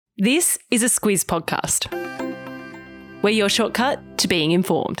This is a Squiz podcast. We're your shortcut to being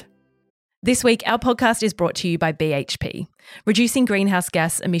informed. This week, our podcast is brought to you by BHP. Reducing greenhouse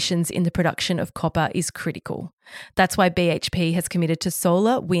gas emissions in the production of copper is critical. That's why BHP has committed to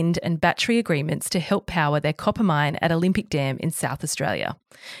solar, wind and battery agreements to help power their copper mine at Olympic Dam in South Australia.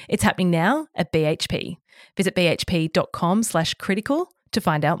 It's happening now at BHP. Visit bhp.com/critical to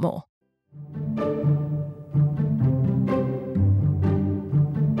find out more.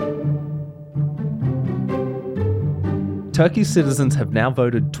 Turkey's citizens have now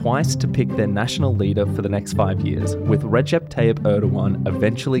voted twice to pick their national leader for the next 5 years, with Recep Tayyip Erdoğan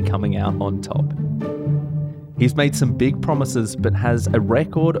eventually coming out on top. He's made some big promises but has a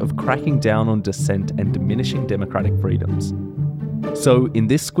record of cracking down on dissent and diminishing democratic freedoms. So in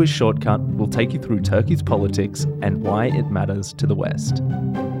this Squiz shortcut, we'll take you through Turkey's politics and why it matters to the West.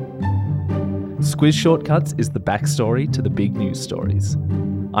 Squiz Shortcuts is the backstory to the big news stories.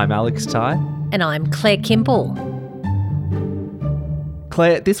 I'm Alex Ty. And I'm Claire Kimball.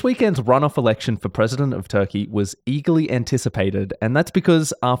 Claire, this weekend's runoff election for president of Turkey was eagerly anticipated, and that's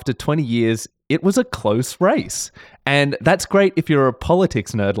because after 20 years, it was a close race. And that's great if you're a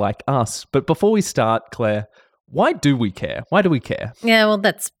politics nerd like us. But before we start, Claire, why do we care? Why do we care? Yeah, well,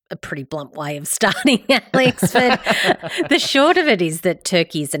 that's a pretty blunt way of starting, Alex. But the short of it is that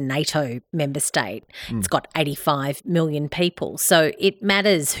Turkey is a NATO member state. It's got 85 million people. So it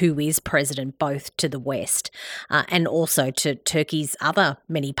matters who is president both to the West and also to Turkey's other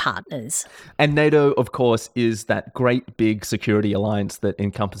many partners. And NATO, of course, is that great big security alliance that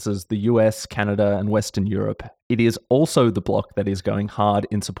encompasses the US, Canada and Western Europe. It is also the bloc that is going hard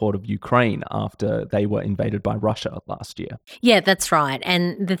in support of Ukraine after they were invaded by Russia last year. Yeah, that's right.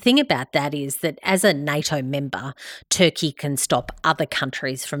 And the thing about that is that as a NATO member, Turkey can stop other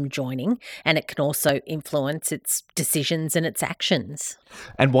countries from joining, and it can also influence its decisions and its actions.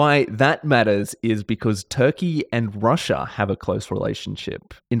 And why that matters is because Turkey and Russia have a close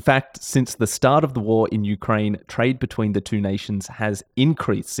relationship. In fact, since the start of the war in Ukraine, trade between the two nations has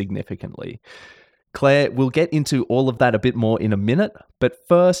increased significantly. Claire, we'll get into all of that a bit more in a minute, but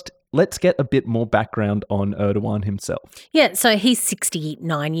first, let's get a bit more background on Erdoğan himself. Yeah, so he's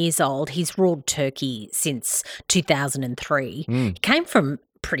 69 years old. He's ruled Turkey since 2003. He came from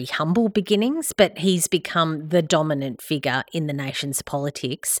pretty humble beginnings, but he's become the dominant figure in the nation's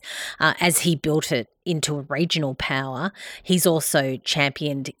politics as he built it into a regional power. He's also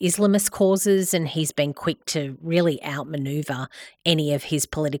championed Islamist causes, and he's been quick to really outmaneuver any of his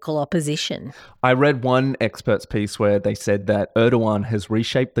political opposition. I read one expert's piece where they said that Erdoğan has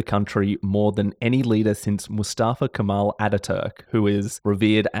reshaped the country more than any leader since Mustafa Kemal Ataturk, who is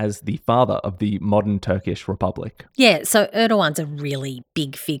revered as the father of the modern Turkish Republic. Yeah, so Erdoğan's a really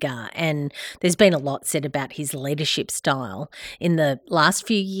big figure, and there's been a lot said about his leadership style. In the last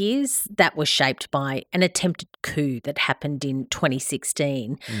few years, that was shaped by an attempted coup that happened in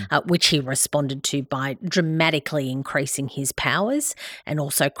 2016, which he responded to by dramatically increasing his powers and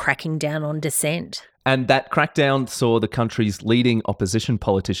also cracking down on dissent. And that crackdown saw the country's leading opposition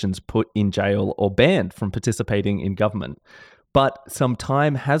politicians put in jail or banned from participating in government. But some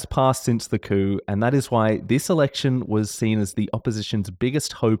time has passed since the coup, and that is why this election was seen as the opposition's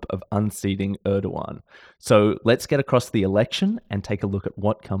biggest hope of unseating Erdoğan. So let's get across the election and take a look at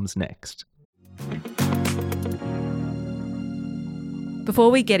what comes next.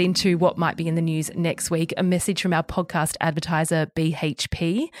 Before we get into what might be in the news next week, a message from our podcast advertiser,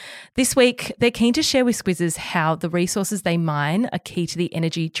 BHP. This week, they're keen to share with Squizzers how the resources they mine are key to the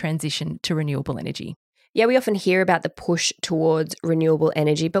energy transition to renewable energy. Yeah, we often hear about the push towards renewable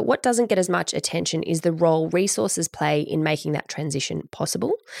energy, but what doesn't get as much attention is the role resources play in making that transition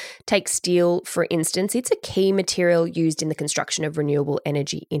possible. Take steel, for instance. It's a key material used in the construction of renewable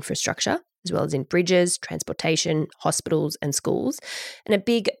energy infrastructure, as well as in bridges, transportation, hospitals and schools. And a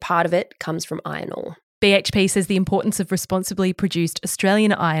big part of it comes from iron ore. BHP says the importance of responsibly produced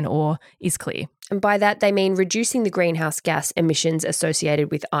Australian iron ore is clear. And by that, they mean reducing the greenhouse gas emissions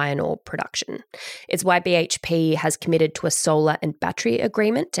associated with iron ore production. It's why BHP has committed to a solar and battery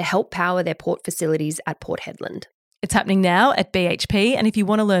agreement to help power their port facilities at Port Hedland. It's happening now at BHP, and if you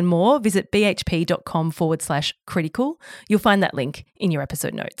want to learn more, visit bhp.com/critical. You'll find that link in your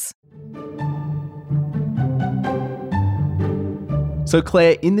episode notes. So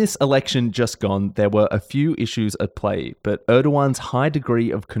Claire, in this election just gone, there were a few issues at play, but Erdoğan's high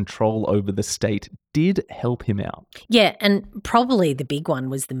degree of control over the state did help him out. Yeah, and probably the big one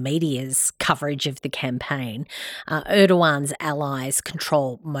was the media's coverage of the campaign. Erdoğan's allies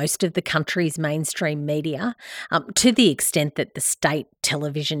control most of the country's mainstream media, to the extent that the state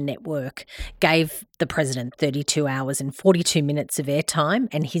television network gave the president 32 hours and 42 minutes of airtime,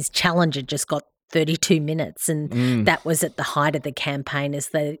 and his challenger just got 32 minutes, and that was at the height of the campaign as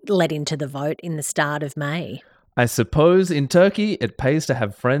they led into the vote in the start of May. I suppose in Turkey, it pays to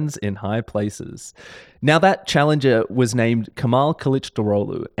have friends in high places. Now, that challenger was named Kemal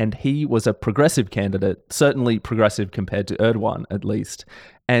Kılıçdaroğlu, and he was a progressive candidate, certainly progressive compared to Erdoğan, at least.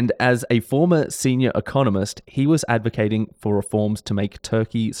 And as a former senior economist, he was advocating for reforms to make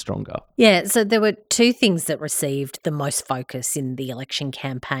Turkey stronger. Yeah, so there were two things that received the most focus in the election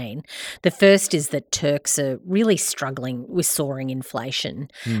campaign. The first is that Turks are really struggling with soaring inflation.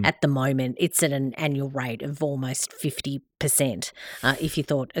 At the moment, it's at an annual rate of almost 50%. If you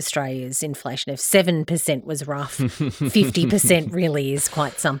thought Australia's inflation of 7% was rough, 50% really is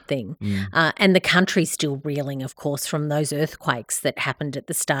quite something. And the country's still reeling, of course, from those earthquakes that happened at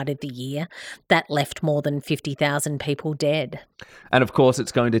the start of the year. That left more than 50,000 people dead. And of course,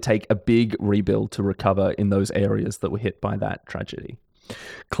 it's going to take a big rebuild to recover in those areas that were hit by that tragedy.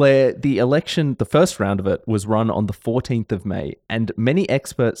 Claire, the election, the first round of it, was run on the 14th of May, and many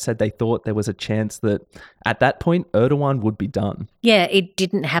experts said they thought there was a chance that at that point Erdoğan would be done. Yeah, it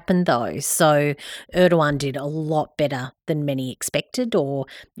didn't happen though. So Erdoğan did a lot better than many expected, or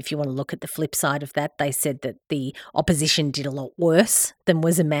if you want to look at the flip side of that, they said that the opposition did a lot worse than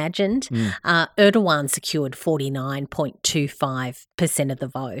was imagined. Erdoğan secured 49.25% of the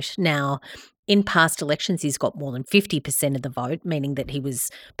vote. Now, in past elections, he's got more than 50% of the vote, meaning that he was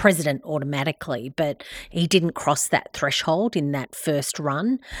president automatically, but he didn't cross that threshold in that first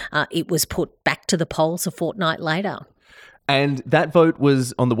run. It was put back to the polls a fortnight later. And that vote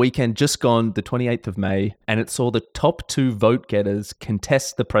was on the weekend just gone, the 28th of May, and it saw the top two vote-getters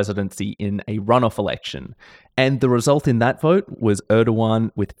contest the presidency in a runoff election. And the result in that vote was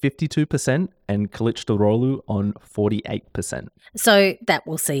Erdoğan with 52% and Kılıçdaroğlu on 48%. So that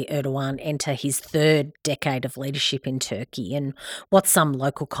will see Erdoğan enter his third decade of leadership in Turkey. And what some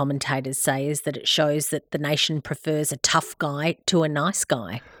local commentators say is that it shows that the nation prefers a tough guy to a nice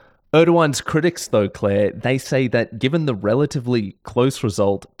guy. Erdoğan's critics, though, Claire, they say that given the relatively close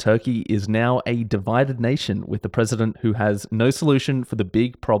result, Turkey is now a divided nation with a president who has no solution for the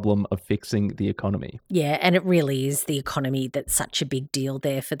big problem of fixing the economy. Yeah, and it really is the economy that's such a big deal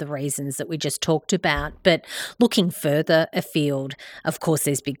there for the reasons that we just talked about. But looking further afield, of course,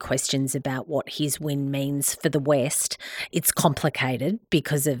 there's big questions about what his win means for the West. It's complicated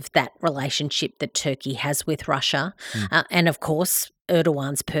because of that relationship that Turkey has with Russia. And of course,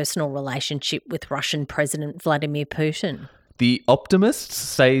 Erdoğan's personal relationship with Russian President Vladimir Putin. The optimists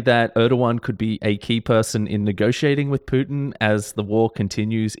say that Erdoğan could be a key person in negotiating with Putin as the war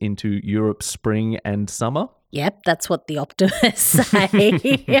continues into Europe's spring and summer. Yep, that's what the optimists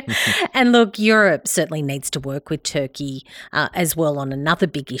say. And look, Europe certainly needs to work with Turkey as well on another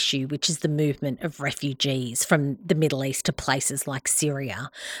big issue, which is the movement of refugees from the Middle East to places like Syria.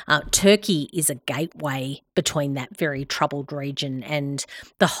 Turkey is a gateway between that very troubled region and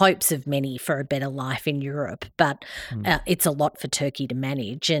the hopes of many for a better life in Europe. But it's a lot for Turkey to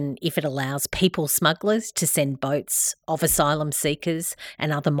manage. And if it allows people smugglers to send boats of asylum seekers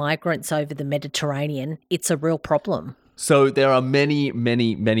and other migrants over the Mediterranean, it's a real problem. So there are many,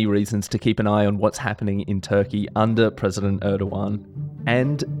 many, many reasons to keep an eye on what's happening in Turkey under President Erdoğan.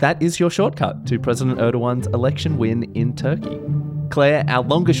 And that is your shortcut to President Erdoğan's election win in Turkey. Claire, our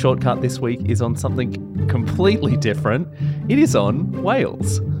longer shortcut this week is on something completely different. It is on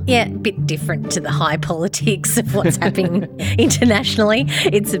Wales. Yeah, a bit different to the high politics of what's happening internationally.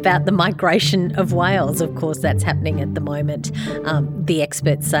 It's about the migration of whales. Of course, that's happening at the moment. The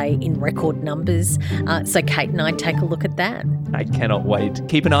experts say in record numbers. So Kate and I take a look at that. I cannot wait.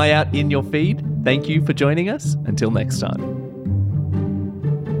 Keep an eye out in your feed. Thank you for joining us. Until next time.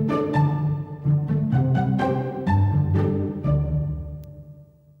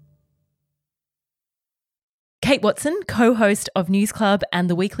 Kate Watson, co-host of News Club and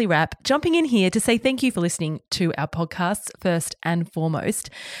The Weekly Wrap, jumping in here to say thank you for listening to our podcasts first and foremost.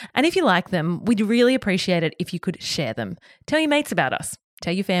 And if you like them, we'd really appreciate it if you could share them. Tell your mates about us.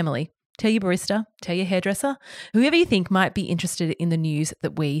 Tell your family. Tell your barista. Tell your hairdresser. Whoever you think might be interested in the news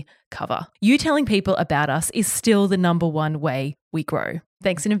that we cover. You telling people about us is still the number one way we grow.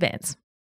 Thanks in advance.